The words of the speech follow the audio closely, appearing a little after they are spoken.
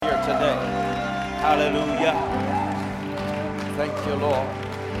today. Hallelujah. Thank you, Lord.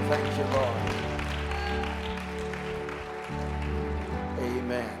 Thank you, Lord.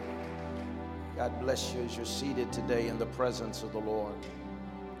 Amen. God bless you as you're seated today in the presence of the Lord.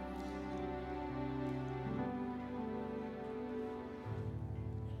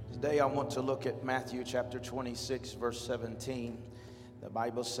 Today I want to look at Matthew chapter 26, verse 17. The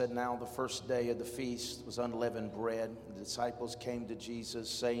Bible said, "Now the first day of the feast was unleavened bread. The disciples came to Jesus,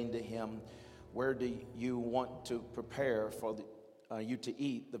 saying to him, 'Where do you want to prepare for you to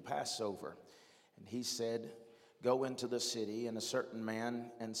eat the Passover?' And he said, 'Go into the city, and a certain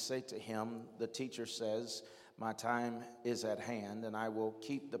man, and say to him, the teacher says, my time is at hand, and I will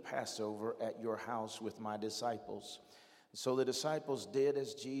keep the Passover at your house with my disciples.' So the disciples did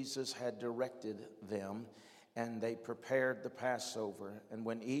as Jesus had directed them, and they prepared the Passover. And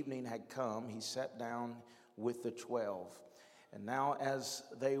when evening had come, he sat down with the 12. And now as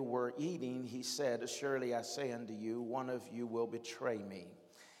they were eating, he said, 'Surely I say unto you, one of you will betray me.'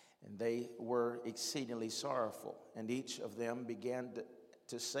 And they were exceedingly sorrowful. And each of them began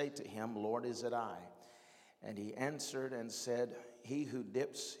to say to him, 'Lord, is it I?' And he answered and said, 'He who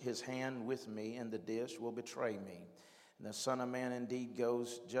dips his hand with me in the dish will betray me. And the Son of Man indeed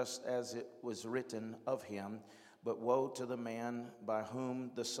goes just as it was written of him, but woe to the man by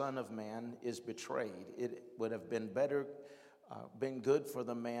whom the Son of Man is betrayed. It would have been good for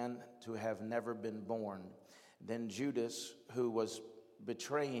the man to have never been born.' Then Judas, who was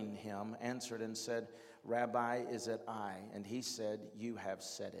betraying him, answered and said, 'Rabbi, is it I?' And he said, 'You have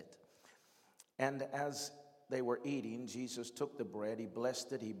said it.' And as they were eating, Jesus took the bread, he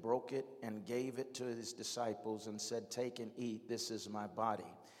blessed it, he broke it, and gave it to his disciples and said, 'Take and eat, this is my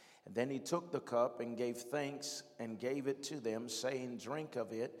body.' And then he took the cup and gave thanks and gave it to them, saying, 'Drink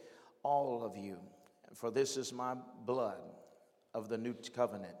of it, all of you, for this is my blood of the new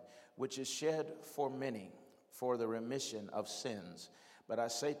covenant, which is shed for many for the remission of sins. But I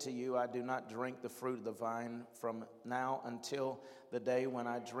say to you, I do not drink the fruit of the vine from now until the day when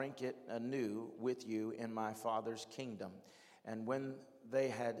I drink it anew with you in my Father's kingdom.' And when they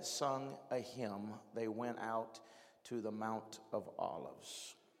had sung a hymn, they went out to the Mount of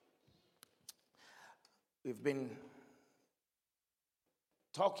Olives." We've been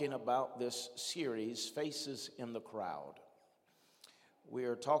talking about this series, Faces in the Crowd. We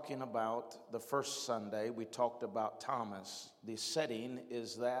are talking about the first Sunday, we talked about Thomas. The setting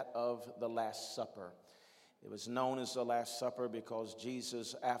is that of the Last Supper. It was known as the Last Supper because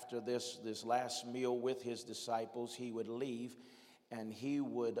Jesus, after this last meal with his disciples, he would leave and he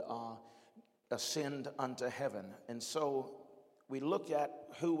would ascend unto heaven. And so we look at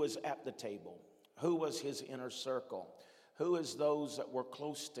who was at the table, who was his inner circle, who is those that were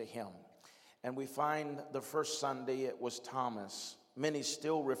close to him. And we find the first Sunday it was Thomas. Many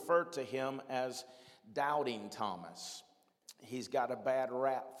still refer to him as Doubting Thomas. He's got a bad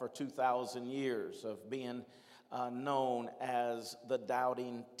rap for 2,000 years of being known as the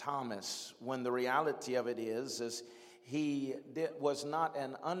Doubting Thomas, when the reality of it is he was not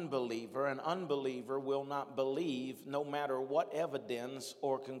an unbeliever. An unbeliever will not believe no matter what evidence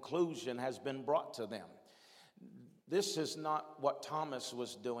or conclusion has been brought to them. This is not what Thomas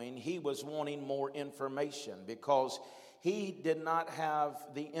was doing. He was wanting more information because he did not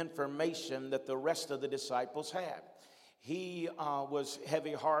have the information that the rest of the disciples had. He was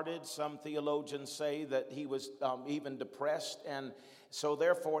heavy-hearted. Some theologians say that he was even depressed. And so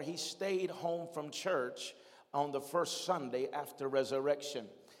therefore he stayed home from church on the first Sunday after resurrection.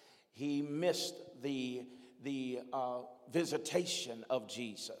 He missed the visitation of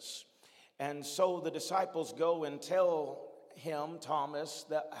Jesus. And so the disciples go and tell him, Thomas,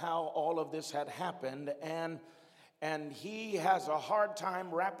 that how all of this had happened, and he has a hard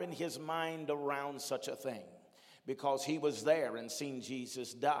time wrapping his mind around such a thing because he was there and seen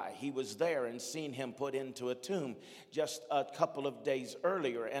Jesus die. He was there and seen him put into a tomb just a couple of days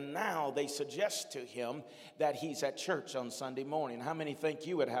earlier. And now they suggest to him that he's at church on Sunday morning. How many think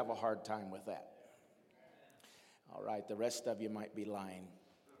you would have a hard time with that? All right, the rest of you might be lying.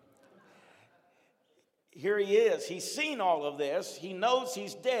 Here he is. He's seen all of this. He knows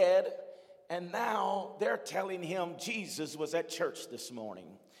he's dead. And now they're telling him Jesus was at church this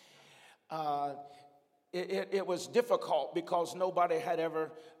morning. It was difficult because nobody had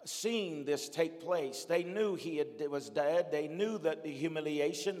ever seen this take place. They knew he was dead. They knew that the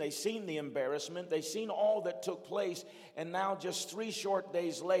humiliation. They seen the embarrassment. They seen all that took place. And now just 3 short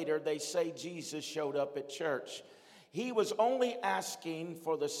days later, they say Jesus showed up at church. He was only asking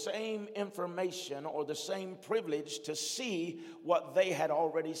for the same information or the same privilege to see what they had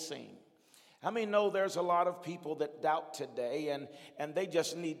already seen. How many know there's a lot of people that doubt today, and they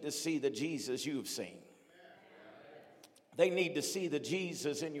just need to see the Jesus you've seen? They need to see the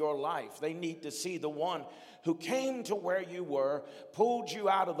Jesus in your life. They need to see the one who came to where you were, pulled you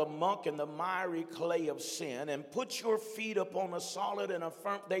out of the muck and the miry clay of sin, and put your feet upon a solid and a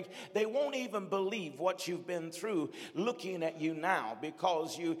firm. They won't even believe what you've been through looking at you now,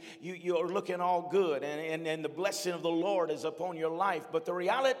 because you're looking all good and the blessing of the Lord is upon your life. But the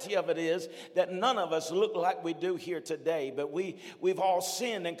reality of it is that none of us look like we do here today. But we've all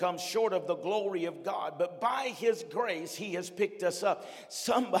sinned and come short of the glory of God. But by His grace, He has picked us up.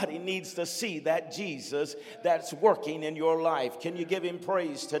 Somebody needs to see that Jesus that's working in your life. Can you give Him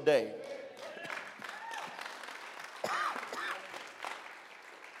praise today?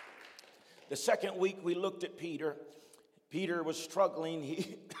 The second week we looked at Peter. Peter was struggling.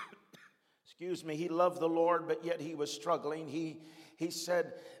 He loved the Lord, but yet he was struggling. He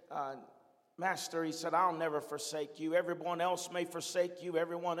said, Master, he said, I'll never forsake you. Everyone else may forsake you.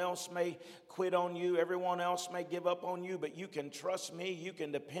 Everyone else may quit on you. Everyone else may give up on you, but you can trust me. You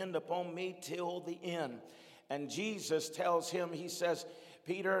can depend upon me till the end. And Jesus tells him, he says,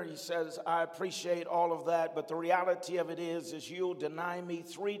 Peter, he says, I appreciate all of that, but the reality of it is you'll deny me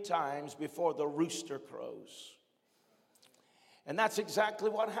 3 times before the rooster crows. And that's exactly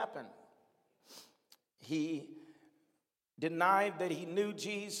what happened. He denied that he knew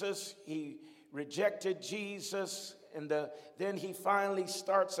Jesus. He rejected Jesus. And then he finally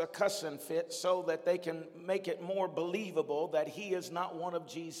starts a cussing fit so that they can make it more believable that he is not one of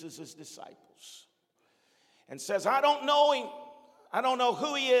Jesus' disciples. And says, I don't know him. I don't know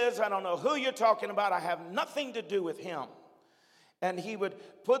who he is. I don't know who you're talking about. I have nothing to do with him. And he would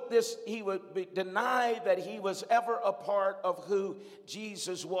deny that he was ever a part of who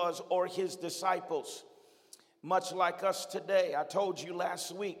Jesus was or his disciples. Much like us today. I told you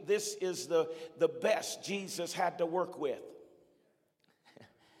last week, this is the best Jesus had to work with.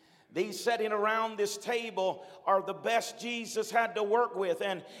 These sitting around this table are the best Jesus had to work with.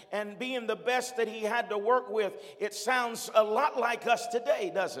 And being the best that he had to work with, it sounds a lot like us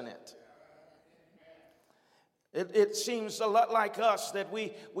today, doesn't it? It seems a lot like us that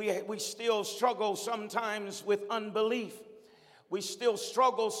we still struggle sometimes with unbelief. We still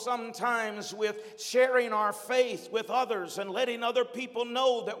struggle sometimes with sharing our faith with others and letting other people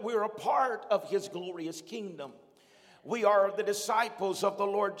know that we're a part of his glorious kingdom. We are the disciples of the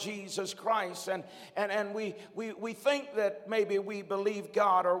Lord Jesus Christ, and we think that maybe we believe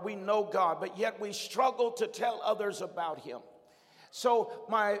God or we know God, but yet we struggle to tell others about him. So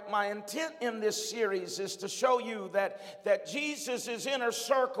my intent in this series is to show you that Jesus' inner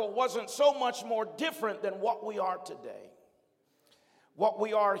circle wasn't so much more different than what we are today. What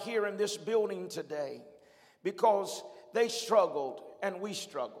we are here in this building today, because they struggled and we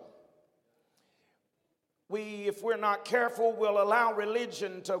struggle. If we're not careful, we'll allow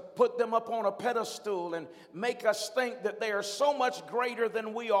religion to put them up on a pedestal and make us think that they are so much greater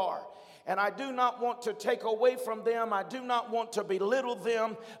than we are. And I do not want to take away from them. I do not want to belittle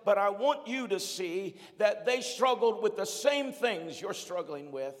them, but I want you to see that they struggled with the same things you're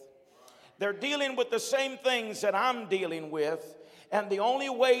struggling with. They're dealing with the same things that I'm dealing with. And the only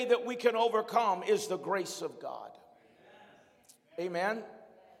way that we can overcome is the grace of God. Amen.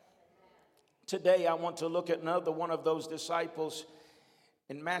 Today I want to look at another one of those disciples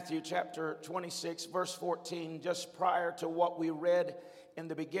in Matthew chapter 26, verse 14. Just prior to what we read in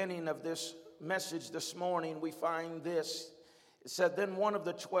the beginning of this message this morning, we find this. It said, then one of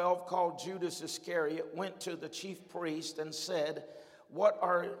the 12, called Judas Iscariot, went to the chief priest and said, what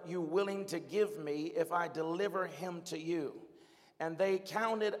are you willing to give me if I deliver him to you? And they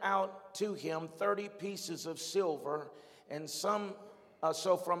counted out to him 30 pieces of silver. And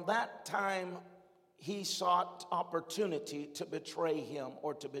so from that time, he sought opportunity to betray him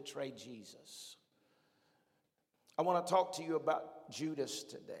or to betray Jesus. I want to talk to you about Judas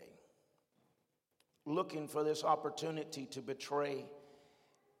today. Looking for this opportunity to betray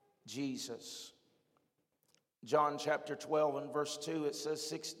Jesus. John chapter 12 and verse 2, it says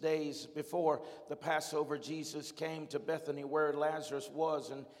 6 days before the Passover, Jesus came to Bethany where Lazarus was,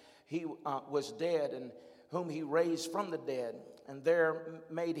 and he was dead, and whom he raised from the dead. And there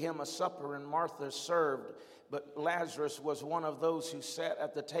made him a supper, and Martha served. But Lazarus was one of those who sat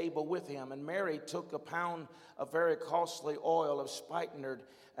at the table with him. And Mary took a pound of very costly oil of spikenard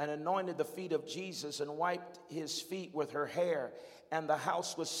and anointed the feet of Jesus and wiped his feet with her hair. And the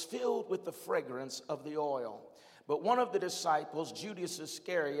house was filled with the fragrance of the oil. But one of the disciples, Judas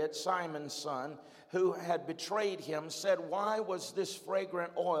Iscariot, Simon's son, who had betrayed him, said, why was this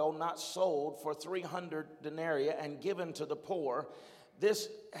fragrant oil not sold for 300 denarii and given to the poor?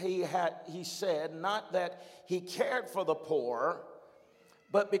 he said, not that he cared for the poor,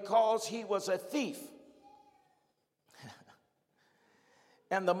 but because he was a thief.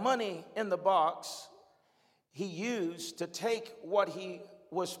 And the money in the box he used to take what he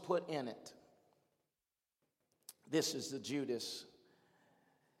was put in it. This is the Judas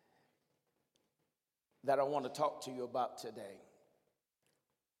that I want to talk to you about today.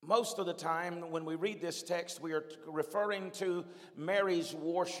 Most of the time when we read this text, we are referring to Mary's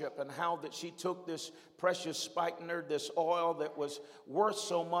worship and how that she took this precious spikenard, this oil that was worth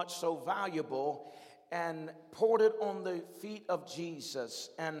so much, so valuable, and poured it on the feet of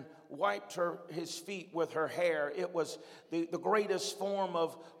Jesus and wiped his feet with her hair. It was the greatest form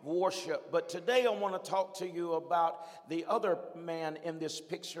of worship. But today I want to talk to you about the other man in this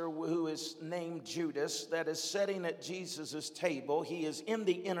picture who is named Judas, that is sitting at Jesus' table. He is in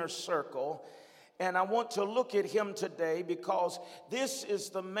the inner circle. And I want to look at him today because this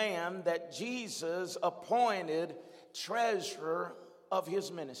is the man that Jesus appointed treasurer of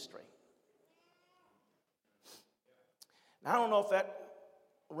his ministry. Now, I don't know if that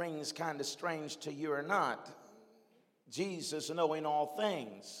rings kind of strange to you or not. Jesus knowing all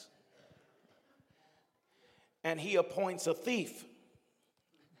things. And he appoints a thief,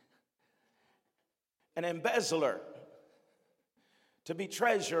 an embezzler, to be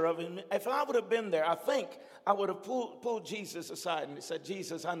treasurer of him. If I would have been there, I think I would have pulled Jesus aside and said,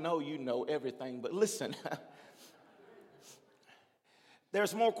 Jesus, I know you know everything, but listen,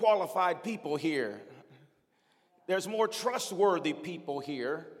 there's more qualified people here. There's more trustworthy people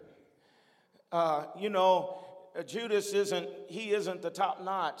here. Judas isn't the top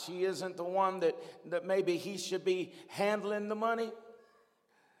notch. He isn't the one that maybe he should be handling the money.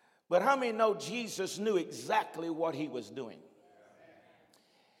 But how many know Jesus knew exactly what he was doing?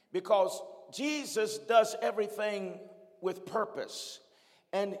 Because Jesus does everything with purpose.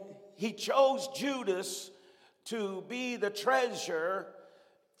 And he chose Judas to be the treasurer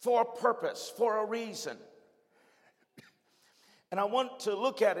for a purpose, for a reason. And I want to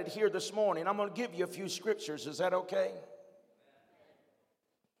look at it here this morning. I'm going to give you a few scriptures. Is that okay?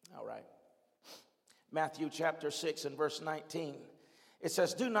 All right. Matthew chapter 6 and verse 19. It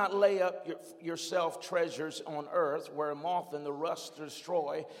says, do not lay up yourself treasures on earth where moth and the rust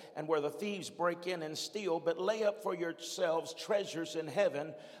destroy and where the thieves break in and steal, but lay up for yourselves treasures in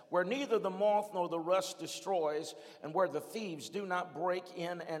heaven where neither the moth nor the rust destroys and where the thieves do not break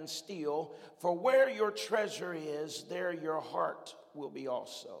in and steal. For where your treasure is, there your heart will be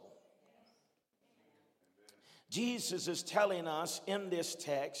also. Jesus is telling us in this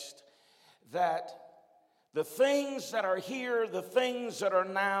text that the things that are here, the things that are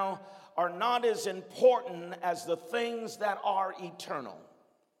now, are not as important as the things that are eternal.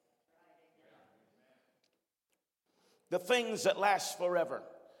 The things that last forever.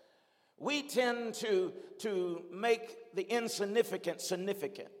 We tend to make the insignificant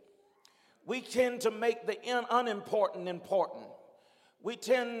significant. We tend to make the unimportant important. We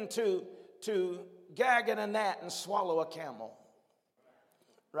tend to gag at a gnat and swallow a camel.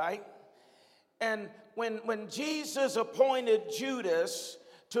 Right? And when Jesus appointed Judas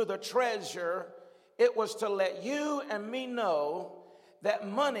to the treasure, it was to let you and me know that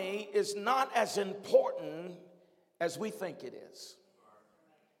money is not as important as we think it is.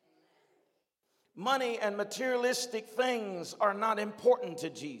 Money and materialistic things are not important to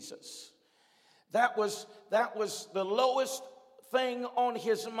Jesus. That was the lowest thing on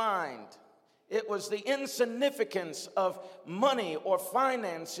his mind. It was the insignificance of money or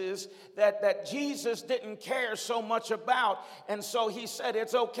finances that Jesus didn't care so much about. And so he said,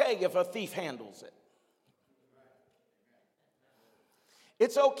 it's okay if a thief handles it.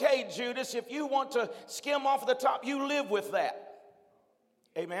 It's okay, Judas, if you want to skim off the top, you live with that.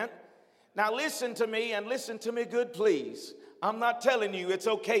 Amen. Now listen to me and listen to me good, please. I'm not telling you it's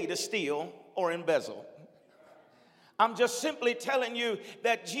okay to steal or embezzle. I'm just simply telling you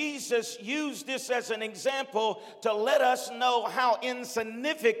that Jesus used this as an example to let us know how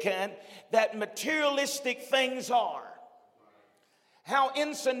insignificant that materialistic things are. How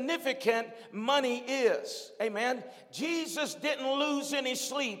insignificant money is. Amen. Jesus didn't lose any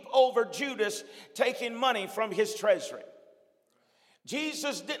sleep over Judas taking money from his treasury.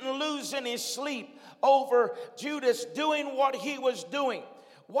 Jesus didn't lose any sleep over Judas doing what he was doing.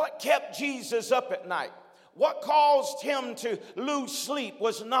 What kept Jesus up at night? What caused him to lose sleep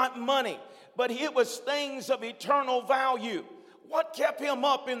was not money, but it was things of eternal value. What kept him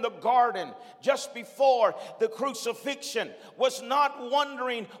up in the garden just before the crucifixion was not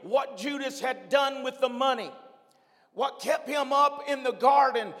wondering what Judas had done with the money. What kept him up in the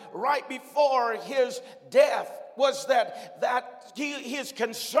garden right before his death was that his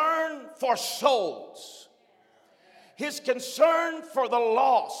concern for souls, his concern for the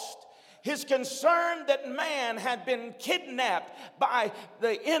lost, his concern that man had been kidnapped by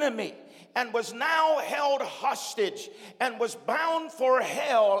the enemy and was now held hostage and was bound for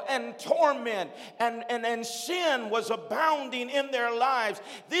hell and torment, and sin was abounding in their lives.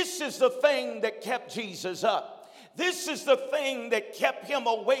 This is the thing that kept Jesus up. This is the thing that kept him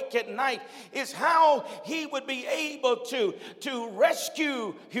awake at night, is how he would be able to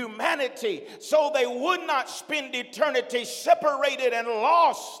rescue humanity so they would not spend eternity separated and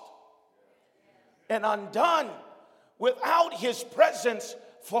lost and undone without his presence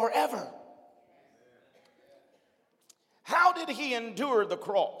forever. How did he endure the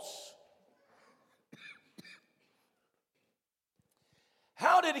cross?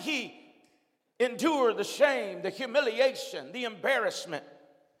 How did he endure the shame, the humiliation, the embarrassment?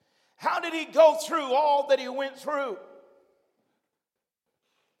 How did he go through all that he went through?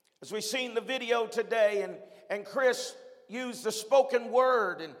 As we've seen the video today, and Chris used the spoken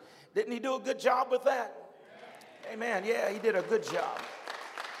word, and didn't he do a good job with that? Amen. Yeah, he did a good job.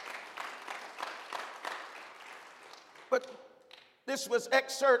 But this was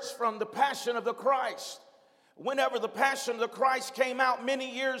excerpts from the Passion of the Christ. Whenever the Passion of the Christ came out many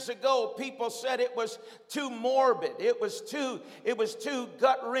years ago, people said it was too morbid. It was too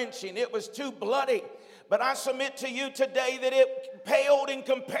gut-wrenching. It was too bloody. But I submit to you today that it paled in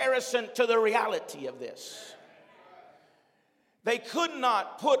comparison to the reality of this. They could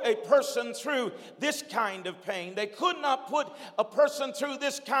not put a person through this kind of pain. They could not put a person through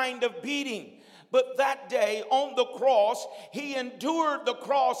this kind of beating. But that day on the cross, he endured the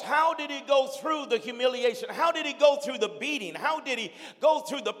cross. How did he go through the humiliation? How did he go through the beating? How did he go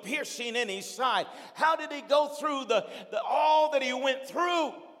through the piercing in his side? How did he go through the all that he went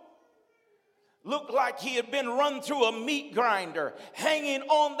through? Looked like he had been run through a meat grinder, hanging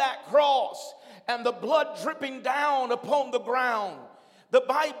on that cross, and the blood dripping down upon the ground. The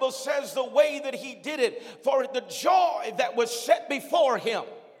Bible says the way that he did it, for the joy that was set before him.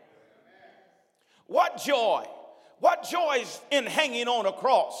 What joy? What joy is in hanging on a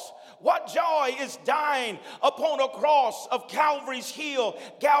cross? What joy is dying upon a cross of Calvary's Hill,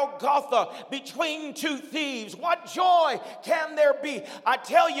 Golgotha, between two thieves? What joy can there be? I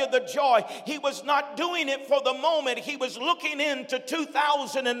tell you the joy. He was not doing it for the moment. He was looking into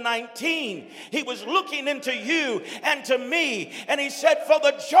 2019. He was looking into you and to me. And he said, for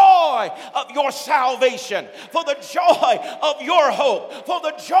the joy of your salvation, for the joy of your hope, for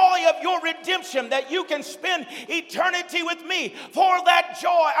the joy of your redemption, that you can spend eternity with me, for that joy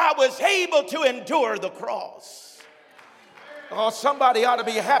I was able to endure the cross. Oh, somebody ought to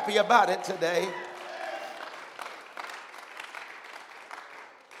be happy about it today.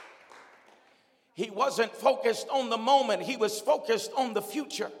 He wasn't focused on the moment. He was focused on the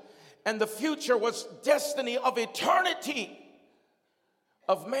future. And the future was destiny of eternity,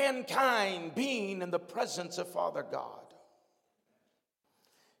 of mankind being in the presence of Father God.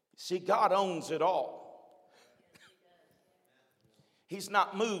 See, God owns it all. He's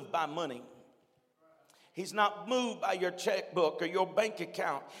not moved by money. He's not moved by your checkbook or your bank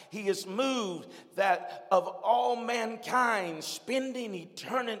account. He is moved that of all mankind spending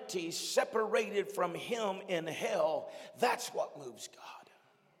eternity separated from him in hell. That's what moves God.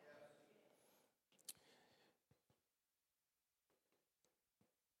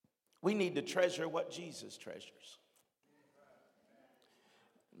 We need to treasure what Jesus treasures.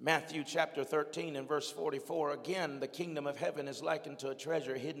 Matthew chapter 13 and verse 44, again, the kingdom of heaven is likened to a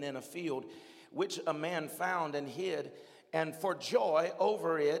treasure hidden in a field, which a man found and hid. And for joy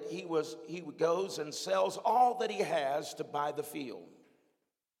over it, he goes and sells all that he has to buy the field.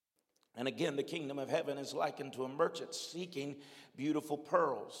 And again, the kingdom of heaven is likened to a merchant seeking beautiful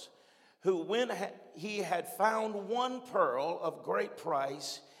pearls, who when he had found one pearl of great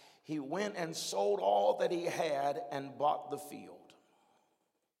price, he went and sold all that he had and bought the field.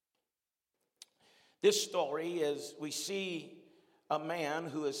 This story is, we see a man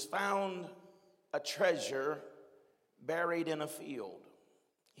who has found a treasure buried in a field.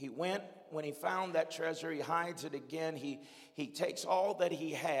 He went, when he found that treasure, he hides it again. He takes all that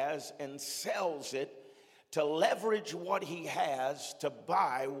he has and sells it to leverage what he has to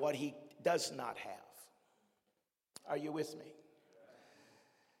buy what he does not have. Are you with me?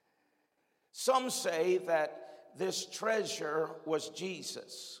 Some say that this treasure was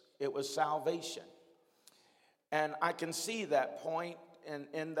Jesus. It was salvation. And I can see that point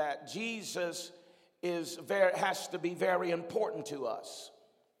in that Jesus has to be very important to us.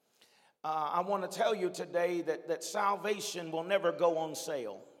 I want to tell you today that salvation will never go on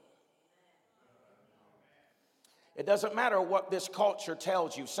sale. It doesn't matter what this culture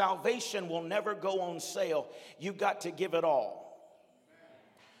tells you. Salvation will never go on sale. You've got to give it all.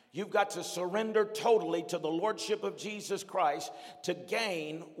 You've got to surrender totally to the lordship of Jesus Christ to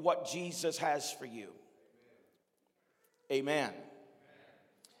gain what Jesus has for you. Amen.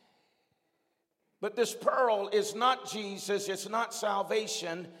 But this pearl is not Jesus, it's not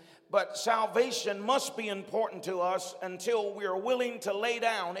salvation, but salvation must be important to us until we are willing to lay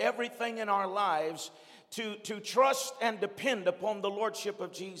down everything in our lives to trust and depend upon the lordship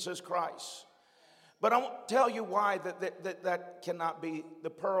of Jesus Christ. But I won't tell you why that cannot be, the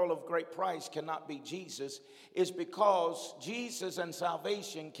pearl of great price cannot be Jesus, is because Jesus and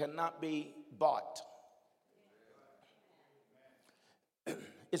salvation cannot be bought.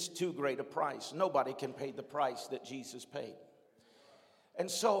 It's too great a price. Nobody can pay the price that Jesus paid.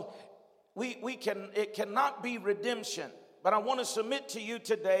 And so it cannot be redemption. But I want to submit to you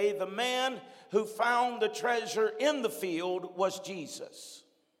today, the man who found the treasure in the field was Jesus.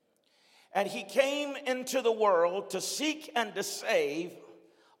 And he came into the world to seek and to save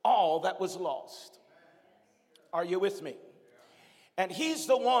all that was lost. Are you with me? And he's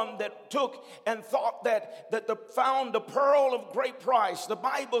the one that took and thought found the pearl of great price. The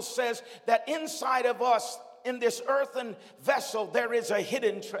Bible says that inside of us, in this earthen vessel, there is a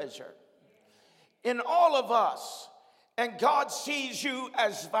hidden treasure. In all of us. And God sees you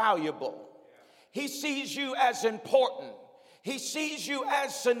as valuable. He sees you as important. He sees you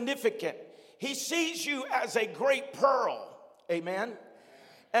as significant. He sees you as a great pearl. Amen.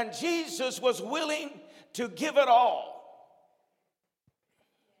 And Jesus was willing to give it all.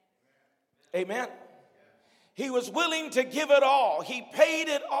 Amen. He was willing to give it all. He paid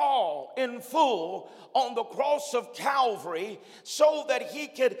it all in full on the cross of Calvary so that he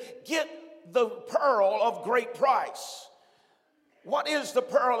could get the pearl of great price. What is the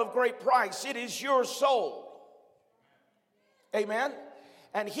pearl of great price? It is your soul. Amen.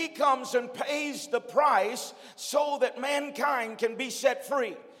 And he comes and pays the price so that mankind can be set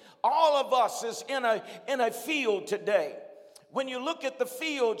free. All of us is in a field today. When you look at the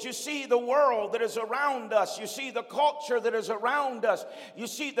field, you see the world that is around us. You see the culture that is around us. You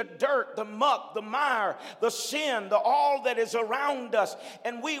see the dirt, the muck, the mire, the sin, all that is around us.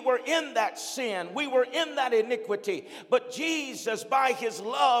 And we were in that sin. We were in that iniquity. But Jesus, by his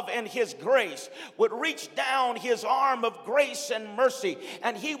love and his grace, would reach down his arm of grace and mercy.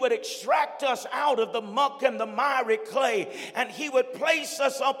 And he would extract us out of the muck and the miry clay. And he would place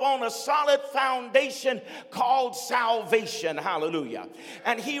us up on a solid foundation called salvation. Hallelujah.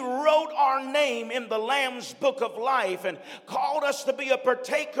 And he wrote our name in the Lamb's book of life and called us to be a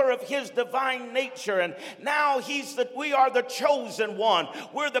partaker of his divine nature. And now we are the chosen one.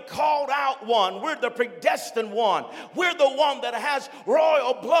 We're the called out one. We're the predestined one. We're the one that has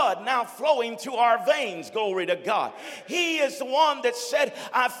royal blood now flowing through our veins. Glory to God. He is the one that said,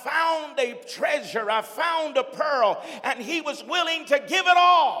 I found a treasure. I found a pearl. And he was willing to give it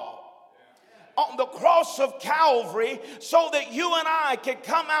all on the cross of Calvary so that you and I could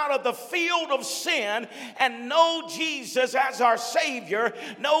come out of the field of sin and know Jesus as our Savior,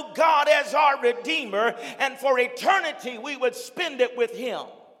 know God as our Redeemer, and for eternity we would spend it with him.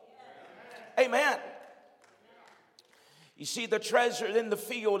 Amen. You see, the treasure in the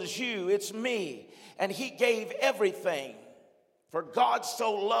field is you, it's me, and he gave everything. For God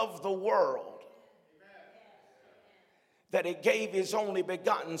so loved the world that he gave his only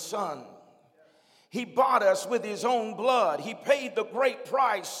begotten Son. He bought us with his own blood. He paid the great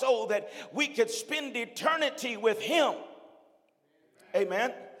price so that we could spend eternity with him.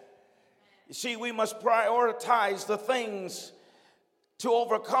 Amen. You see, we must prioritize the things to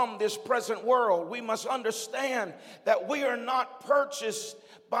overcome this present world. We must understand that we are not purchased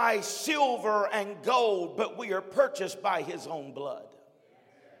by silver and gold, but we are purchased by his own blood.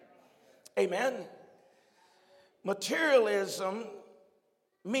 Amen. Materialism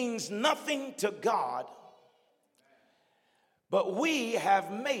means nothing to God, but we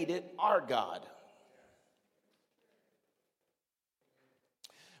have made it our God.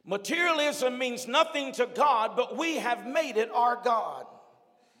 Materialism means nothing to God, but we have made it our God.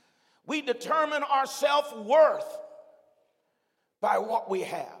 We determine our self-worth by what we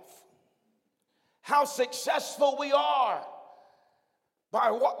have. How successful we are by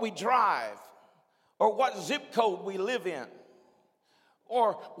what we drive, or what zip code we live in,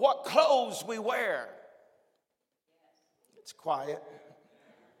 or what clothes we wear. It's quiet.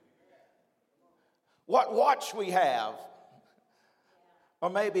 What watch we have, or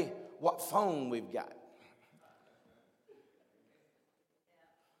maybe what phone we've got.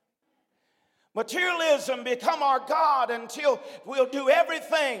 Materialism become our God until we'll do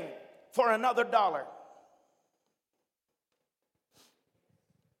everything for another dollar.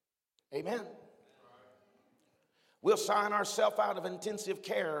 Amen. We'll sign ourselves out of intensive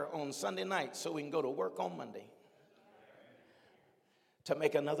care on Sunday night so we can go to work on Monday to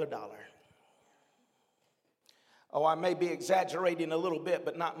make another dollar. Oh, I may be exaggerating a little bit,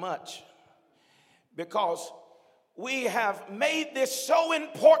 but not much. Because we have made this so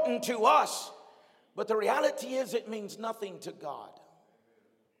important to us, but the reality is it means nothing to God.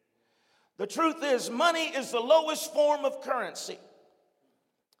 The truth is, money is the lowest form of currency.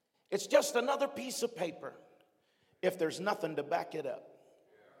 It's just another piece of paper if there's nothing to back it up.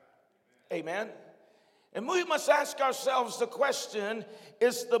 Amen. And we must ask ourselves the question,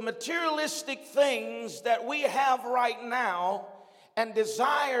 is the materialistic things that we have right now and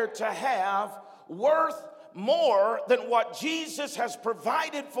desire to have worth more than what Jesus has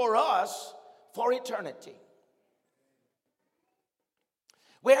provided for us for eternity?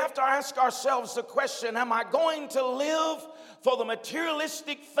 We have to ask ourselves the question, am I going to live for the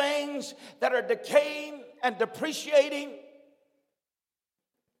materialistic things that are decaying and depreciating?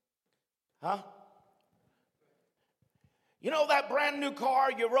 You know that brand new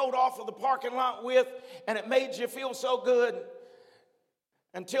car you rode off of the parking lot with and it made you feel so good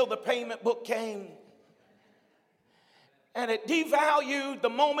until the payment book came and it devalued the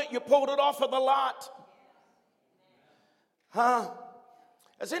moment you pulled it off of the lot?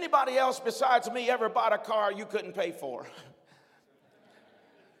 Has anybody else besides me ever bought a car you couldn't pay for?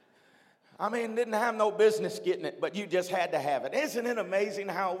 I mean, didn't have no business getting it, but you just had to have it. Isn't it amazing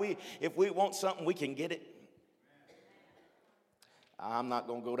how if we want something, we can get it? I'm not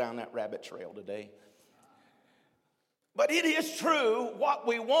going to go down that rabbit trail today. But it is true, what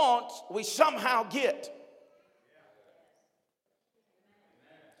we want, we somehow get.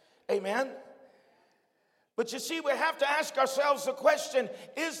 Amen. But you see, we have to ask ourselves the question,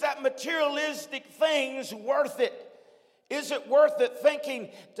 is that materialistic things worth it? Is it worth it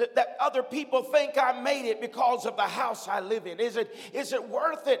thinking that other people think I made it because of the house I live in? Is it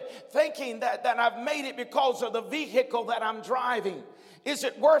worth it thinking that I've made it because of the vehicle that I'm driving? Is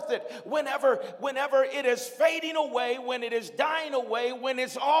it worth it whenever it is fading away, when it is dying away, when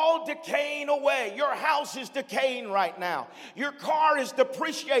it's all decaying away? Your house is decaying right now. Your car is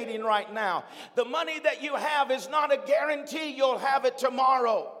depreciating right now. The money that you have is not a guarantee you'll have it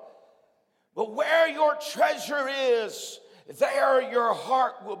tomorrow. But where your treasure is, there your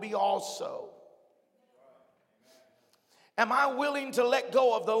heart will be also. Am I willing to let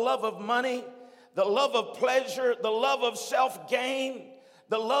go of the love of money, the love of pleasure, the love of self-gain,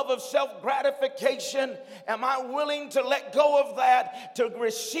 the love of self-gratification? Am I willing to let go of that to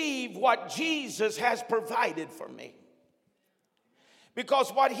receive what Jesus has provided for me?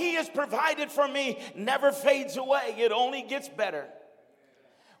 Because what he has provided for me never fades away. It only gets better.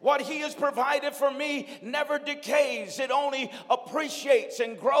 What he has provided for me never decays. It only appreciates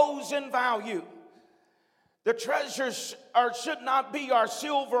and grows in value. The treasures should not be our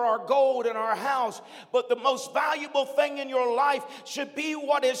silver, our gold, and our house, but the most valuable thing in your life should be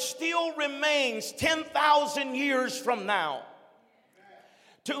what is still remains 10,000 years from now.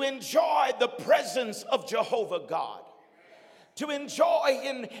 To enjoy the presence of Jehovah God. To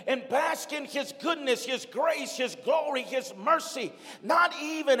enjoy and bask in his goodness, his grace, his glory, his mercy. Not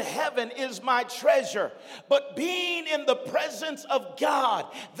even heaven is my treasure, but being in the presence of God,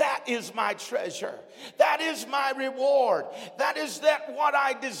 that is my treasure. That is my reward. That is what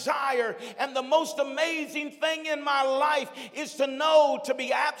I desire. And the most amazing thing in my life is to know to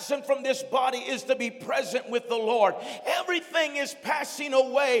be absent from this body is to be present with the Lord. Everything is passing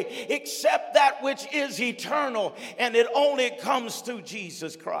away except that which is eternal, and it only comes through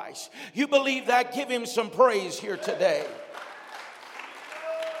Jesus Christ. You believe that? Give him some praise here today.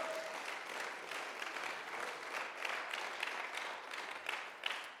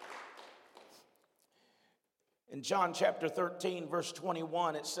 In John chapter 13, verse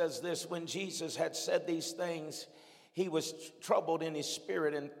 21, it says this: when Jesus had said these things, he was troubled in his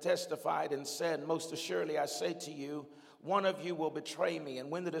spirit and testified and said, most assuredly I say to you, one of you will betray me. And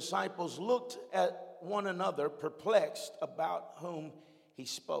when the disciples looked at one another, perplexed about whom he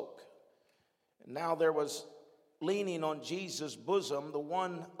spoke. And now there was leaning on Jesus' bosom the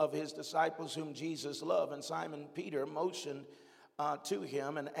one of his disciples whom Jesus loved. And Simon Peter motioned to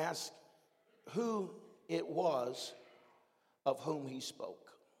him and asked who it was of whom he spoke.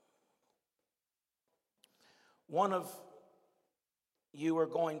 One of you are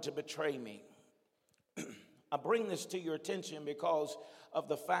going to betray me. I bring this to your attention because of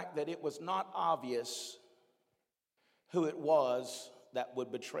the fact that it was not obvious who it was that would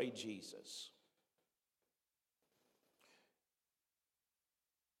betray Jesus.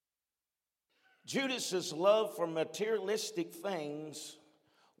 Judas's love for materialistic things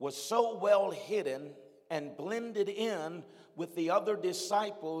was so well hidden and blended in with the other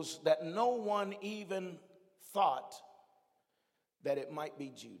disciples that no one even thought that it might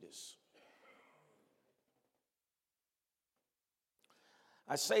be Judas.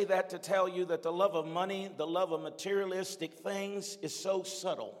 I say that to tell you that the love of money, the love of materialistic things is so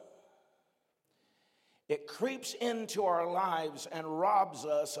subtle. It creeps into our lives and robs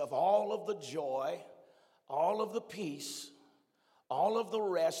us of all of the joy, all of the peace, all of the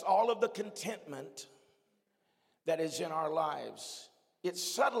rest, all of the contentment that is in our lives. It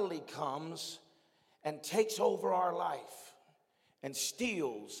subtly comes and takes over our life and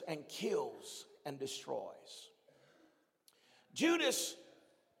steals and kills and destroys. Judas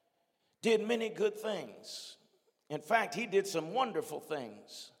did many good things. In fact, he did some wonderful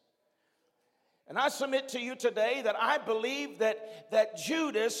things. And I submit to you today that I believe that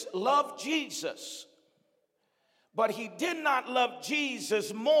Judas loved Jesus, but he did not love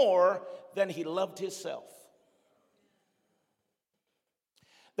Jesus more than he loved himself.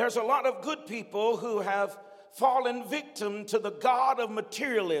 There's a lot of good people who have fallen victim to the god of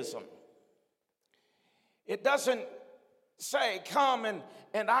materialism. It doesn't say, come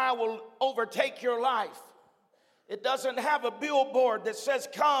and I will overtake your life. It doesn't have a billboard that says,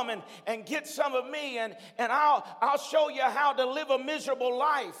 come and get some of me and I'll show you how to live a miserable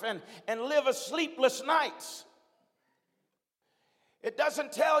life and live a sleepless nights. It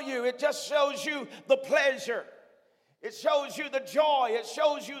doesn't tell you, it just shows you the pleasure. It shows you the joy. It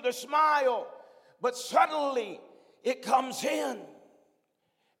shows you the smile. But suddenly it comes in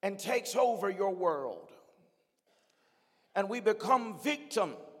and takes over your world. And we become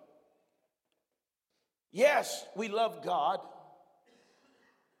victim. Yes, we love God,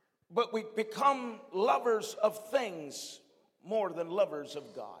 but we become lovers of things more than lovers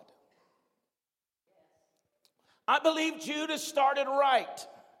of God. I believe Judas started right,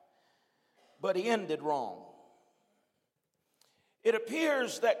 but he ended wrong. It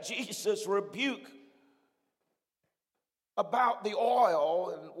appears that Jesus rebuked about the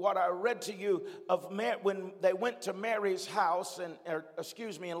oil and what I read to you of when they went to Mary's house and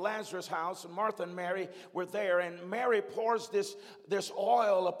Lazarus' house, and Martha and Mary were there, and Mary pours this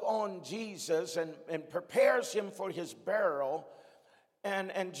oil upon Jesus and prepares him for his burial.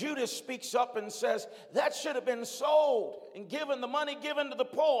 And Judas speaks up and says, that should have been sold and the money given to the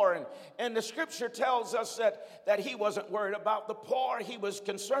poor. And the scripture tells us that he wasn't worried about the poor. He was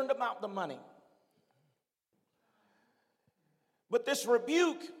concerned about the money. But this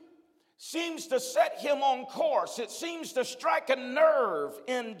rebuke seems to set him on course. It seems to strike a nerve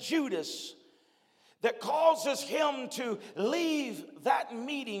in Judas that causes him to leave that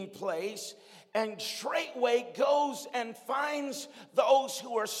meeting place and straightway goes and finds those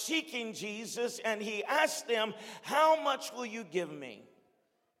who are seeking Jesus, and he asks them, how much will you give me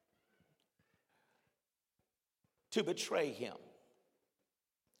to betray him?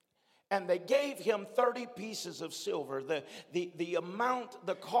 And they gave him 30 pieces of silver, the amount,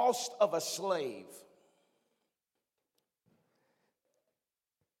 the cost of a slave.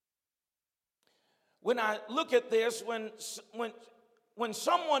 When I look at this, when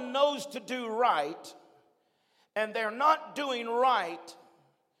someone knows to do right and they're not doing right,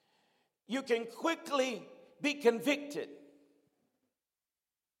 you can quickly be convicted.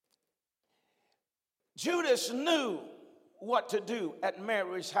 Judas knew what to do at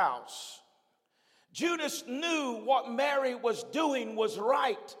Mary's house. Judas knew what Mary was doing was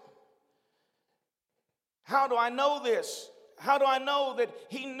right. How do I know this? How do I know that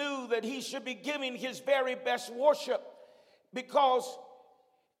he knew that he should be giving his very best worship? Because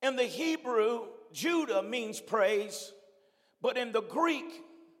in the Hebrew, Judah means praise, but in the Greek,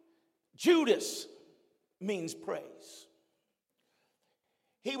 Judas means praise.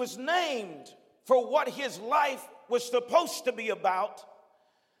 He was named for what his life was supposed to be about,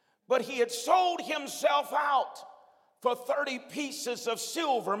 but he had sold himself out for 30 pieces of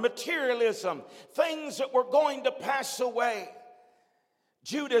silver, materialism, things that were going to pass away.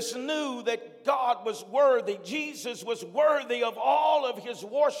 Judas knew that God was worthy, Jesus was worthy of all of his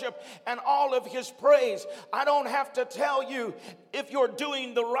worship and all of his praise. I don't have to tell you if you're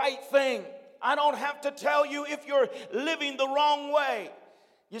doing the right thing. I don't have to tell you if you're living the wrong way.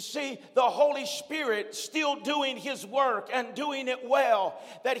 You see, the Holy Spirit still doing his work and doing it well,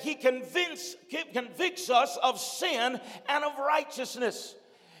 that he convicts us of sin and of righteousness.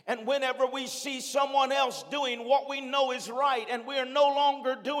 And whenever we see someone else doing what we know is right and we are no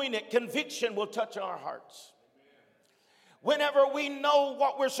longer doing it, conviction will touch our hearts. Whenever we know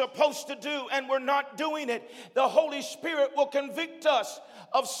what we're supposed to do and we're not doing it, the Holy Spirit will convict us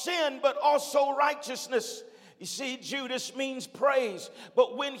of sin but also righteousness. You see, Judas means praise,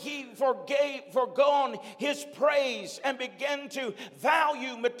 but when he forgone his praise and began to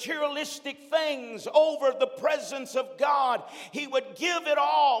value materialistic things over the presence of God, he would give it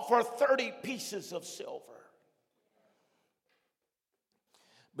all for 30 pieces of silver.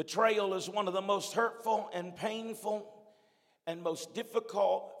 Betrayal is one of the most hurtful and painful and most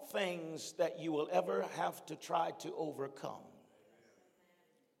difficult things that you will ever have to try to overcome.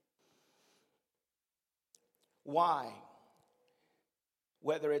 Why?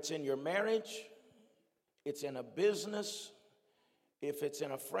 Whether it's in your marriage, it's in a business, if it's in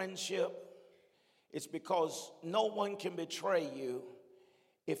a friendship, it's because no one can betray you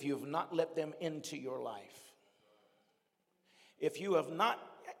if you've not let them into your life. If you have not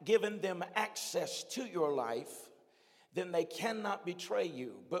given them access to your life, then they cannot betray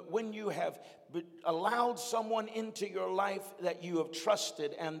you. But when you have allowed someone into your life that you have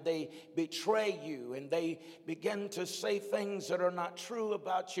trusted and they betray you and they begin to say things that are not true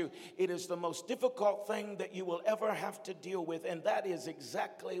about you, it is the most difficult thing that you will ever have to deal with. And that is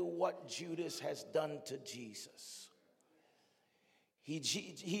exactly what Judas has done to Jesus.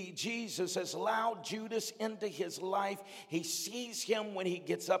 Jesus has allowed Judas into his life. He sees him when he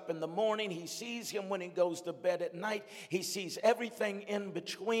gets up in the morning. He sees him when he goes to bed at night. He sees everything in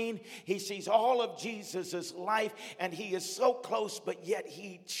between. He sees all of Jesus' life, and he is so close, but yet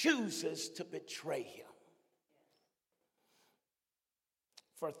he chooses to betray him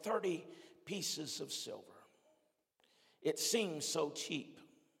for 30 pieces of silver. It seems so cheap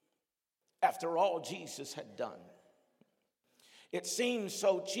after all Jesus had done. It seems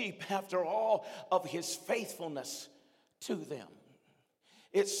so cheap after all of his faithfulness to them.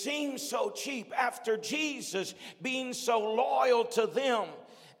 It seems so cheap after Jesus being so loyal to them.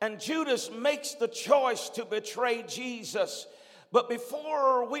 And Judas makes the choice to betray Jesus. But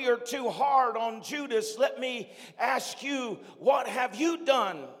before we are too hard on Judas, let me ask you, what have you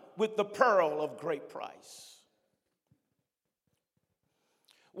done with the pearl of great price?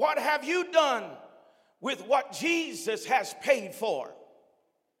 What have you done with what Jesus has paid for,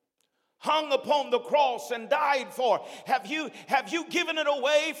 hung upon the cross and died for? Have you given it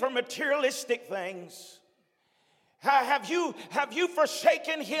away for materialistic things? Have you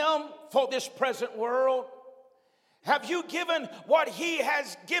forsaken him for this present world? Have you given what he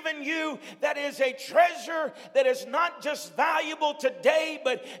has given you that is a treasure that is not just valuable today,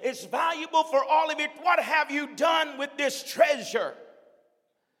 but is valuable for all of it? What have you done with this treasure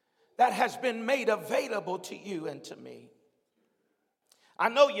that has been made available to you and to me? I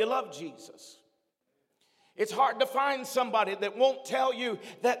know you love Jesus. It's hard to find somebody that won't tell you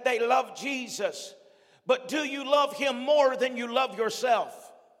that they love Jesus. But do you love him more than you love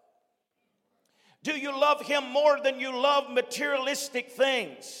yourself? Do you love him more than you love materialistic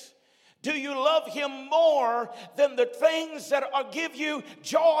things? Do you love him more than the things that give you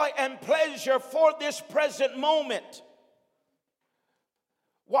joy and pleasure for this present moment?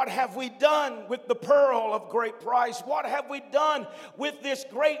 What have we done with the pearl of great price? What have we done with this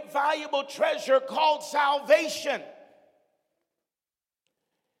great valuable treasure called salvation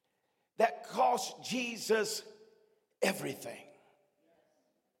that cost Jesus everything?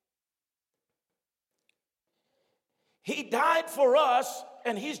 He died for us,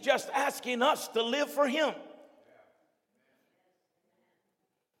 and he's just asking us to live for him.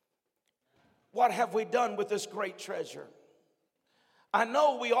 What have we done with this great treasure? I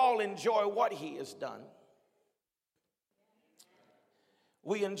know we all enjoy what he has done.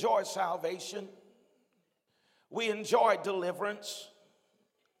 We enjoy salvation. We enjoy deliverance.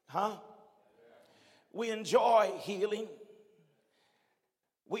 We enjoy healing.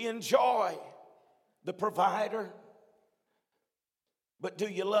 We enjoy the provider. But do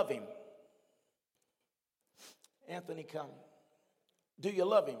you love him? Anthony, come. Do you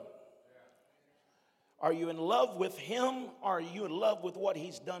love him? Are you in love with him, or are you in love with what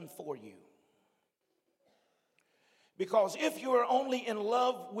he's done for you? Because if you are only in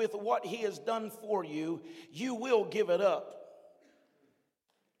love with what he has done for you, you will give it up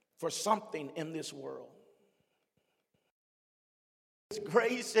for something in this world. His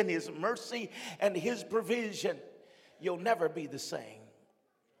grace and his mercy and his provision, you'll never be the same.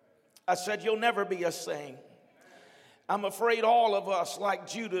 I said you'll never be the same. I'm afraid all of us, like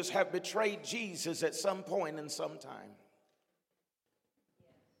Judas, have betrayed Jesus at some point in some time.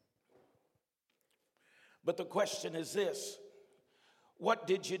 But the question is this: what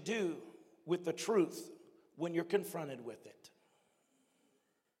did you do with the truth when you're confronted with it?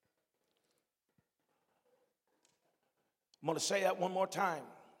 I'm going to say that one more time.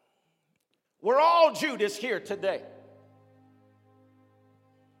 We're all Judas here today.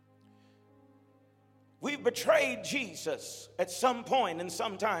 We've betrayed Jesus at some point and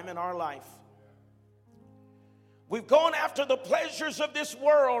some time in our life. We've gone after the pleasures of this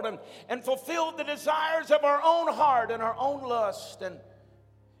world and fulfilled the desires of our own heart and our own lust and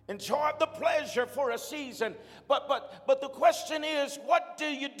enjoyed the pleasure for a season. But the question is, what do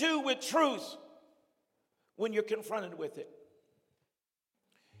you do with truth when you're confronted with it?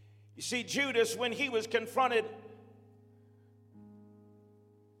 You see, Judas, when he was confronted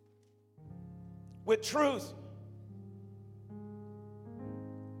with truth,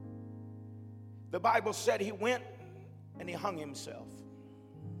 the Bible said he went and he hung himself.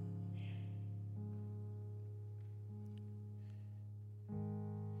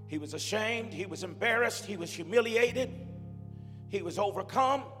 He was ashamed, he was embarrassed, he was humiliated, he was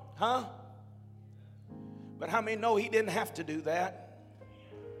overcome, But how many know he didn't have to do that?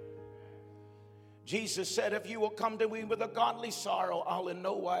 Jesus said, if you will come to me with a godly sorrow, I'll in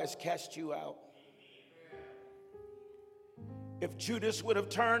no wise cast you out. If Judas would have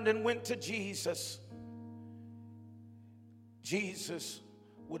turned and went to Jesus, Jesus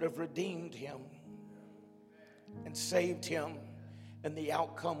would have redeemed him and saved him, and the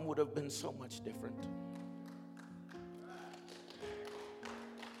outcome would have been so much different.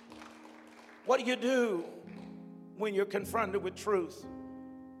 What do you do when you're confronted with truth?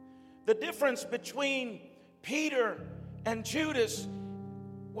 The difference between Peter and Judas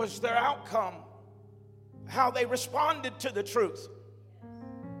was their outcome, how they responded to the truth.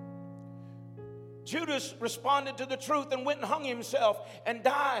 Judas responded to the truth and went and hung himself and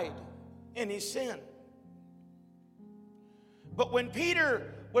died in his sin. But when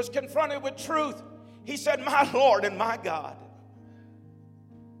Peter was confronted with truth, he said, my Lord and my God.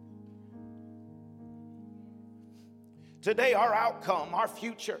 Today, our outcome, our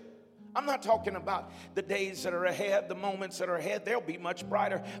future, I'm not talking about the days that are ahead, the moments that are ahead. They'll be much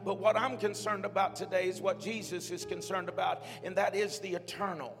brighter. But what I'm concerned about today is what Jesus is concerned about, and that is the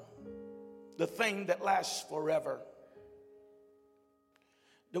eternal, the thing that lasts forever.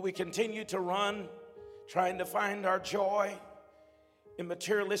 Do we continue to run, trying to find our joy in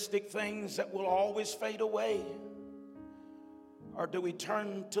materialistic things that will always fade away? Or do we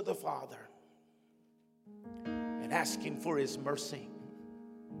turn to the Father and ask Him for His mercy?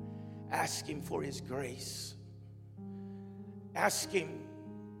 Ask Him for His grace. Ask Him,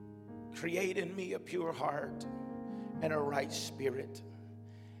 create in me a pure heart and a right spirit,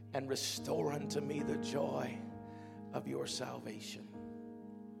 and restore unto me the joy of your salvation.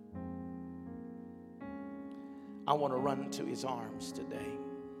 I want to run to His arms today.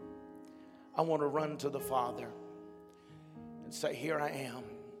 I want to run to the Father and say, here I am,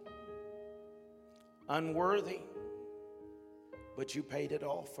 unworthy, but you paid it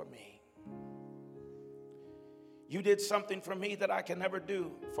all for me. You did something for me that I can never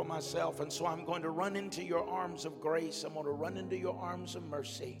do for myself. And so I'm going to run into your arms of grace. I'm going to run into your arms of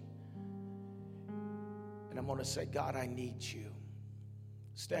mercy. And I'm going to say, God, I need you.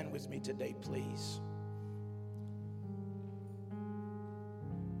 Stand with me today, please.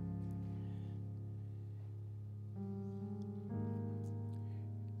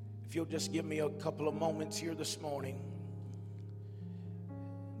 If you'll just give me a couple of moments here this morning,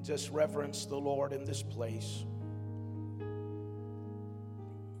 just reverence the Lord in this place.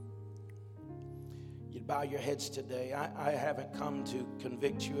 You'd bow your heads today. I haven't come to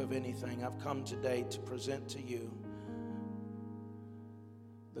convict you of anything. I've come today to present to you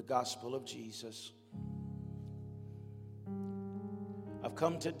the gospel of Jesus. I've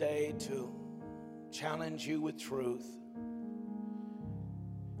come today to challenge you with truth.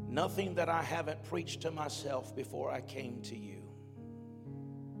 Nothing that I haven't preached to myself before I came to you.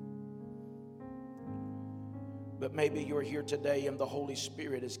 But maybe you're here today and the Holy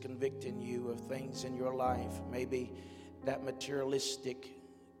Spirit is convicting you of things in your life. Maybe that materialistic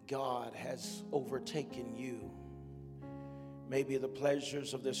God has overtaken you. Maybe the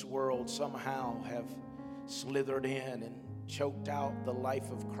pleasures of this world somehow have slithered in and choked out the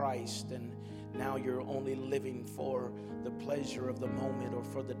life of Christ, and now you're only living for the pleasure of the moment or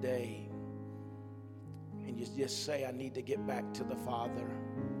for the day. And you just say, I need to get back to the Father.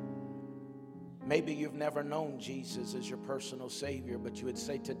 Maybe you've never known Jesus as your personal Savior, but you would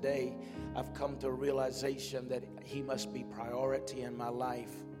say, today I've come to a realization that He must be priority in my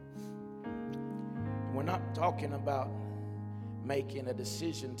life. We're not talking about making a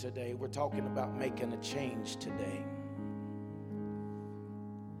decision today. We're talking about making a change today.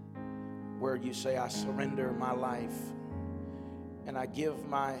 Where you say, I surrender my life and I give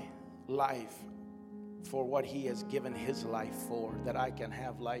my life for what He has given His life for, that I can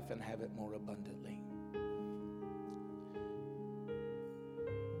have life and have it more abundantly.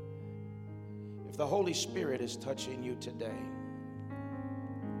 If the Holy Spirit is touching you today,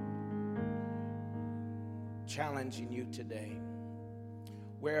 challenging you today,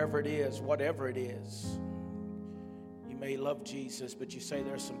 wherever it is, whatever it is, you may love Jesus, but you say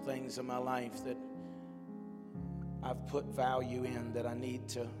there's some things in my life that I've put value in that I need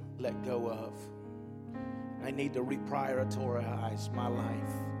to let go of. I need to reprioritize my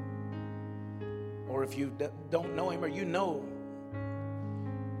life. Or if you don't know him, or you know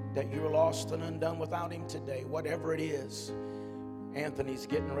that you're lost and undone without him today, whatever it is, Anthony's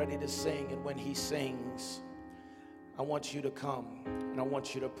getting ready to sing, and when he sings, I want you to come and I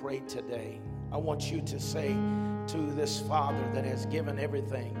want you to pray today. I want you to say to this Father that has given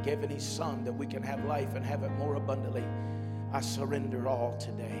everything, given his Son that we can have life and have it more abundantly, I surrender all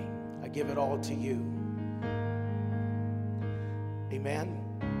today. I give it all to you. Amen.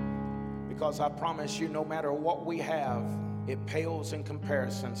 Because I promise you, no matter what we have, it pales in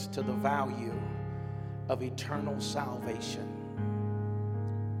comparisons to the value of eternal salvation.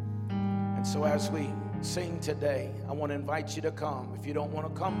 And so as we sing today, I want to invite you to come. If you don't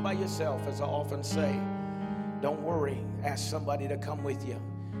want to come by yourself, as I often say, don't worry. Ask somebody to come with you.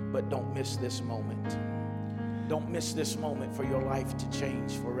 But don't miss this moment. Don't miss this moment for your life to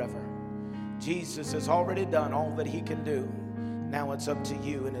change forever. Jesus has already done all that he can do. Now it's up to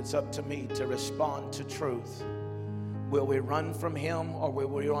you and it's up to me to respond to truth. Will we run from him or will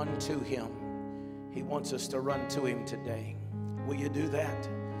we run to him? He wants us to run to him today. Will you do that?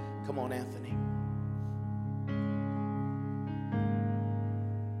 Come on, Anthony.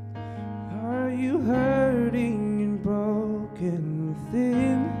 Are you hurting and broken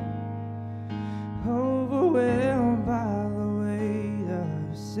within? Overwhelmed by the weight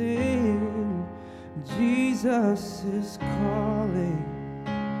of sin? Jesus is calling.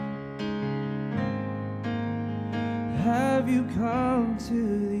 Have you come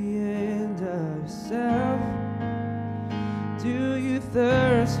to the end of yourself? Do you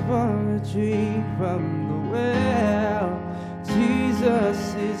thirst for a drink from the well?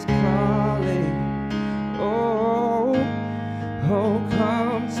 Jesus is calling. Oh, oh,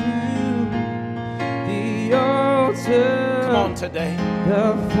 come to the altar. Come on today.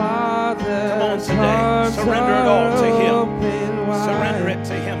 The Father. Come on today. Surrender it all to him. Surrender it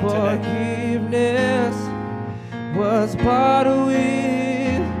to him today. Forgiveness was bought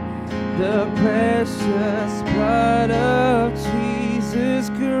with the precious blood of Jesus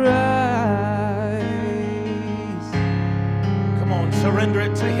Christ. Come on, surrender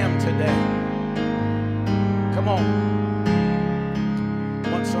it to him today. Come on. I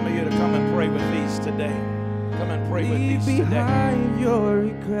want some of you to come and pray with these today. Come and pray with these today. Leave behind your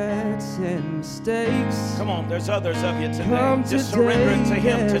regrets and mistakes. Come on, there's others of you today. Come Just today, surrender it to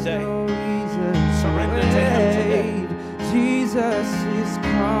him there's today. no reason Surrender to him today. wait. Jesus is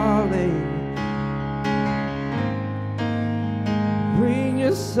calling. Bring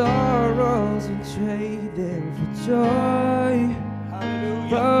your sorrows and trade them for joy. Hallelujah.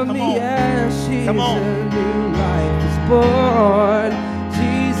 From Come the on. ashes, Come on. a new life is born.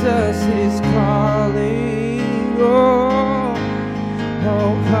 Jesus is calling. Oh,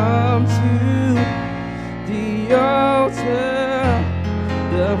 oh, come to the altar.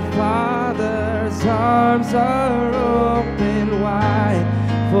 The Father's arms are open wide.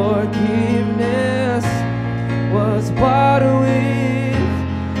 Forgiveness was bought with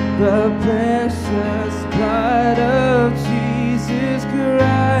the precious blood of Jesus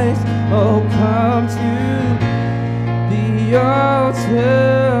Christ. Oh, come to the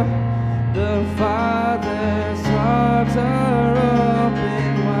altar. The Father's arms are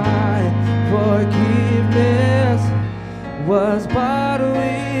open wide. Forgiveness was bought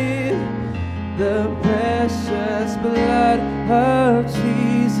with the precious blood of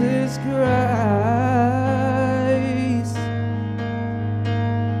Jesus Christ.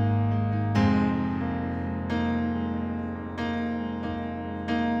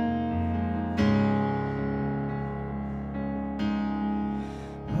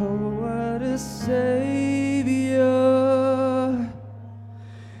 Oh, what a Savior!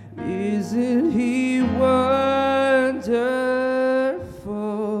 Isn't he wonderful?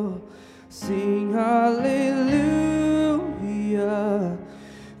 Sing hallelujah.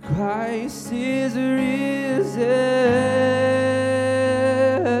 Christ is risen.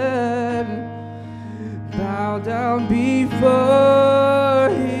 Bow down before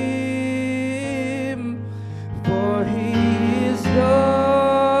him, for he is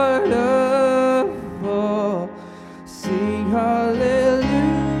Lord of all.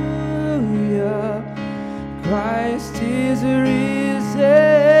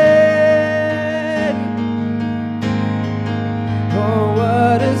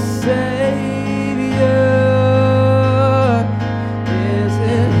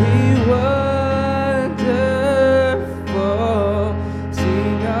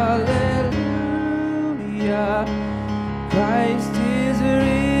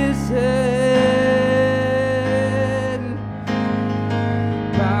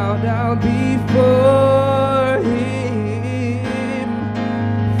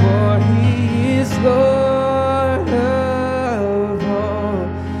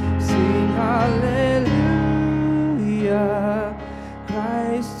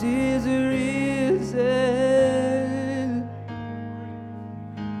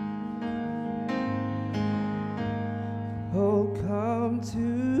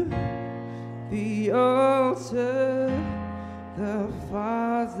 altar, the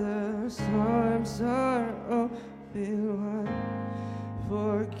Father's arms are open wide.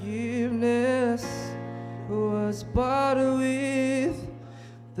 Forgiveness was bought with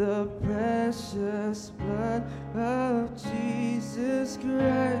the precious blood of Jesus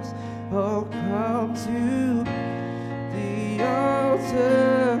Christ. Oh, come to the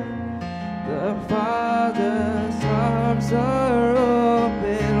altar. The Father's arms are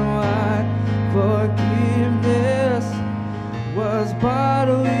open wide. Forgiveness was bought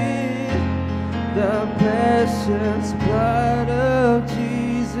with the precious blood of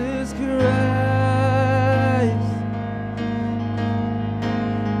Jesus Christ.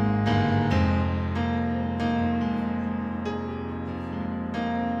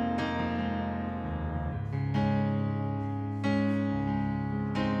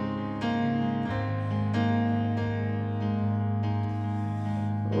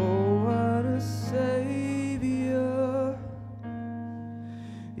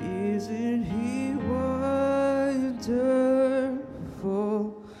 Isn't he wonderful?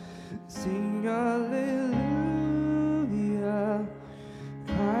 Sing hallelujah.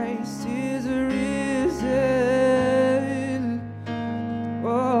 Christ is risen.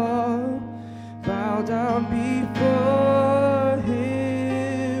 Oh, bow down before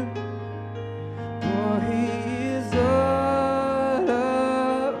him, for he is wonderful.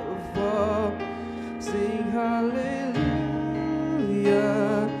 Sing hallelujah.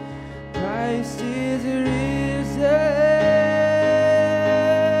 Christ is risen.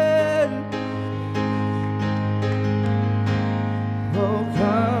 Oh,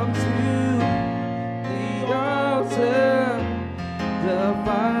 come to the altar. The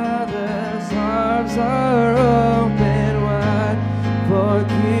Father's arms are open wide.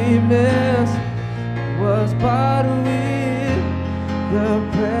 Forgiveness was bought with the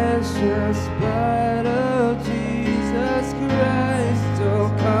precious blood of Jesus Christ. Oh,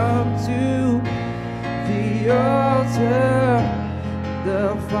 come to the altar. The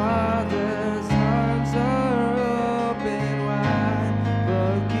Father's arms are open wide.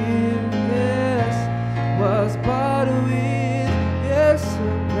 Forgiveness was bought with, yes,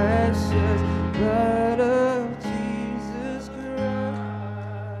 the precious blood of Jesus Christ.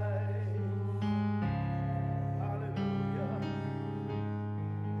 Hallelujah.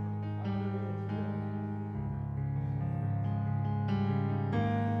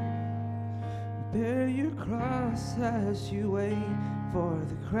 Bear your cross as you wait for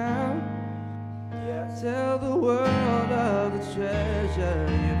the crown. Yes. Tell the world of the treasure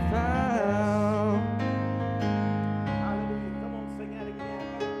you found. Hallelujah. Come on, sing that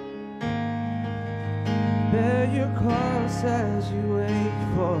again. Bear your cross as you wait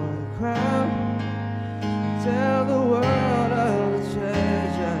for the crown. Tell the world of the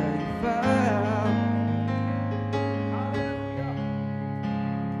treasure you found. Hallelujah.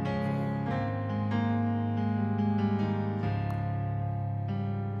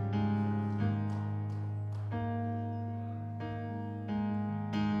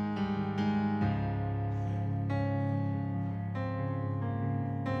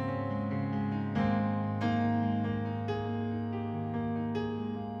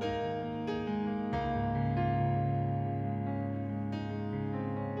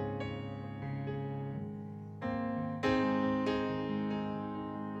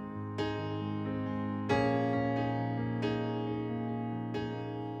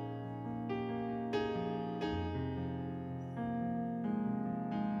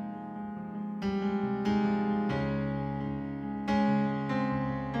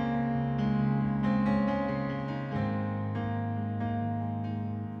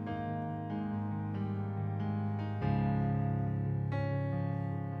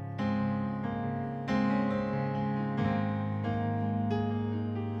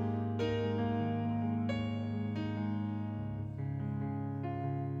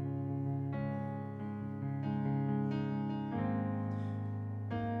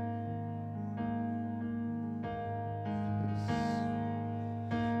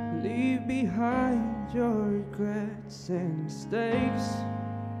 Leave behind your regrets and mistakes.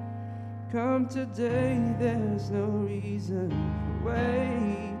 Come today, there's no reason to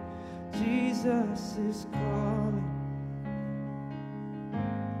wait. Jesus is calling.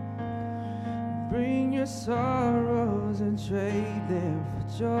 Bring your sorrows and trade them for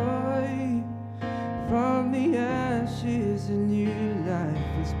joy. From the ashes a new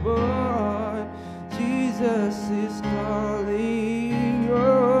life is born. Jesus is calling.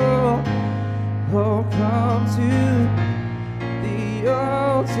 Oh, oh, come to the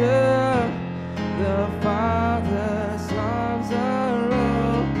altar. The Father's arms are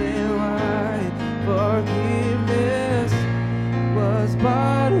open wide. Forgive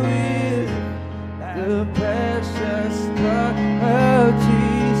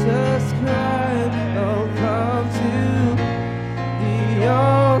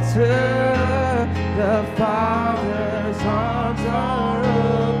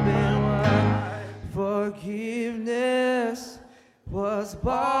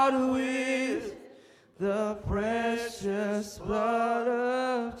bought with the precious blood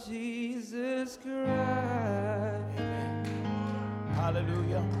of Jesus Christ.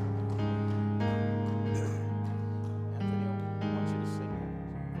 Hallelujah. Anthony, I want you to sing that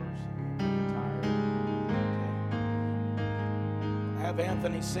verse. Have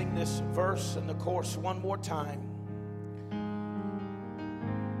Anthony sing this verse and the chorus one more time.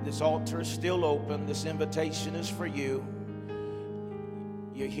 This altar is still open. This invitation is for you.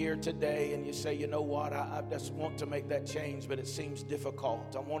 You're here today and you say, you know what, I just want to make that change, but it seems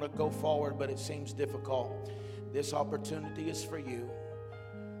difficult. I want to go forward, but it seems difficult. This opportunity is for you.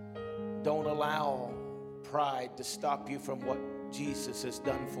 Don't allow pride to stop you from what Jesus has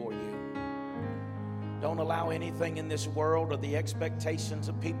done for you. Don't allow anything in this world or the expectations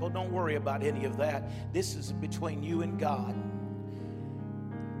of people. Don't worry about any of that. This is between you and God.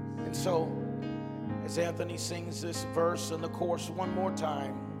 And so, as Anthony sings this verse and the chorus one more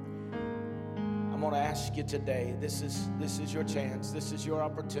time, I'm going to ask you today, this is your chance. This is your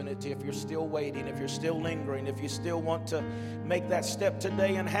opportunity. If you're still waiting, if you're still lingering, if you still want to make that step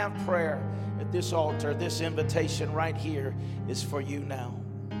today and have prayer at this altar, this invitation right here is for you now.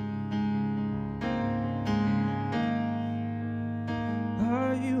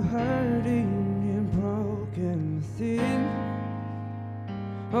 Are you hurting and broken thin?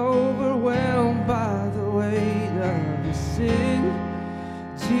 Overwhelmed by the weight of your sin?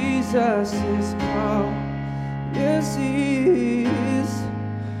 Jesus is called, yes He is.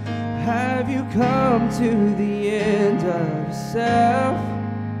 Have you come to the end of yourself?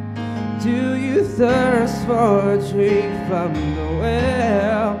 Do you thirst for a drink from the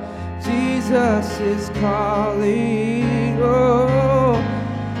well? Jesus is calling, oh,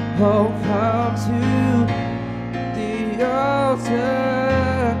 come to the altar.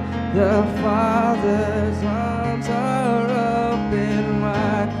 The Father's arms are open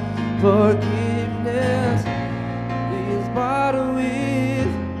wide. Forgiveness is bought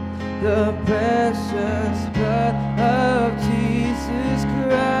with the precious blood of Jesus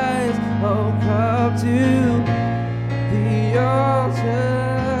Christ. Oh, come to the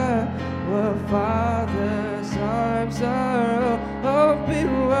altar where Father's arms are open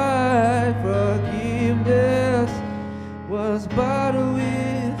wide. Forgiveness was bought with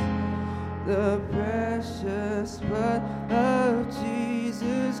the precious blood of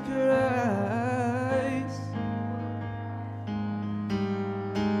Jesus Christ.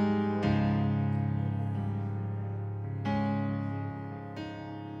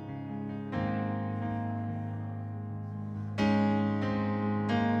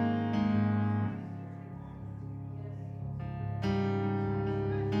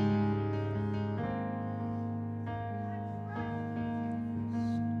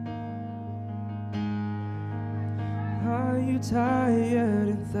 Are you tired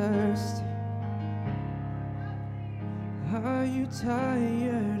and thirsty? Are you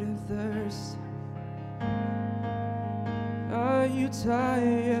tired and thirsty? Are you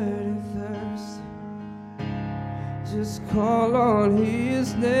tired and thirsty? Just call on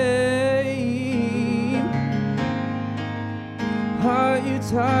His name. Are you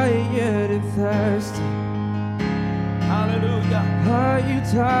tired and thirsty? Hallelujah. Are you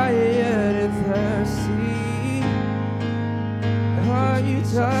tired and thirsty? Are you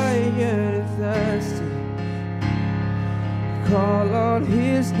tired and thirsty? Call on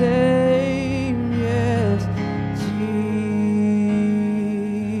His name, yes,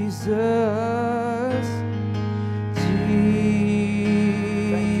 Jesus,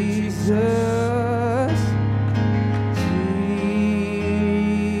 Jesus, Jesus,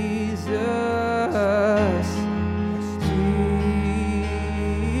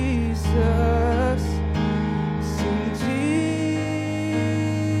 Jesus. Sing Jesus,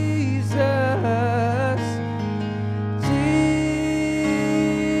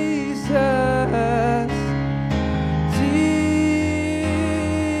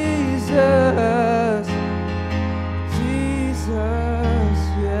 Jesus, Jesus, Jesus,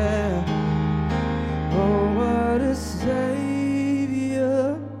 yeah. Oh, what a Savior.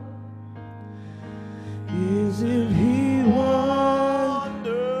 Isn't He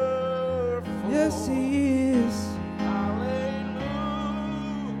wonderful? Yes, He is. Hallelujah.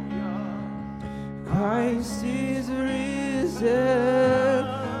 Christ is risen.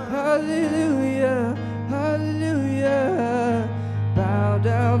 Hallelujah, hallelujah. Bow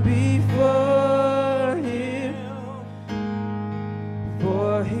down before Him,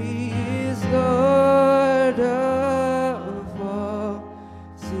 for He is Lord of all.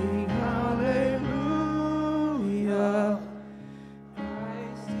 Sing hallelujah.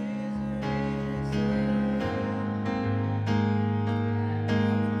 Christ is risen.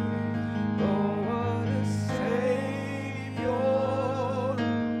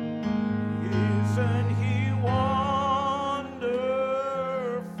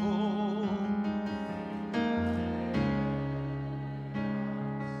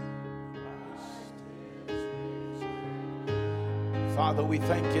 Father, we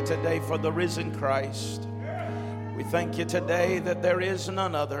thank you today for the risen Christ. We thank you today that there is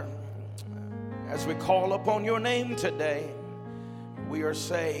none other. As we call upon your name today, we are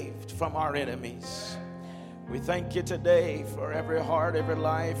saved from our enemies. We thank you today for every heart, every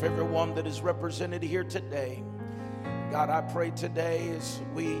life, everyone that is represented here today. God, I pray today as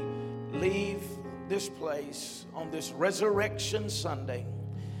we leave this place on this Resurrection Sunday,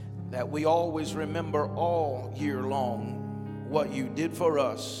 that we always remember all year long what you did for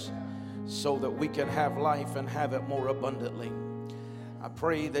us so that we can have life and have it more abundantly. I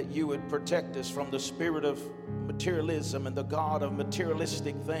pray that you would protect us from the spirit of materialism and the God of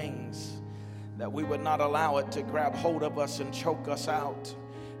materialistic things, that we would not allow it to grab hold of us and choke us out,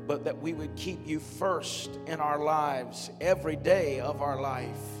 but that we would keep you first in our lives every day of our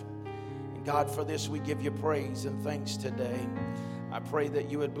life. And God, for this we give you praise and thanks today. I pray that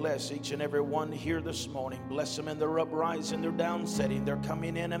you would bless each and every one here this morning. Bless them in their uprising, their downsetting, their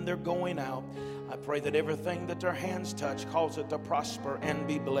coming in and their going out. I pray that everything that their hands touch, cause it to prosper and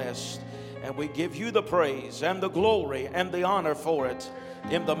be blessed. And we give you the praise and the glory and the honor for it.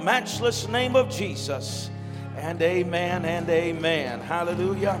 In the matchless name of Jesus. And amen and amen.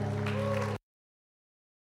 Hallelujah.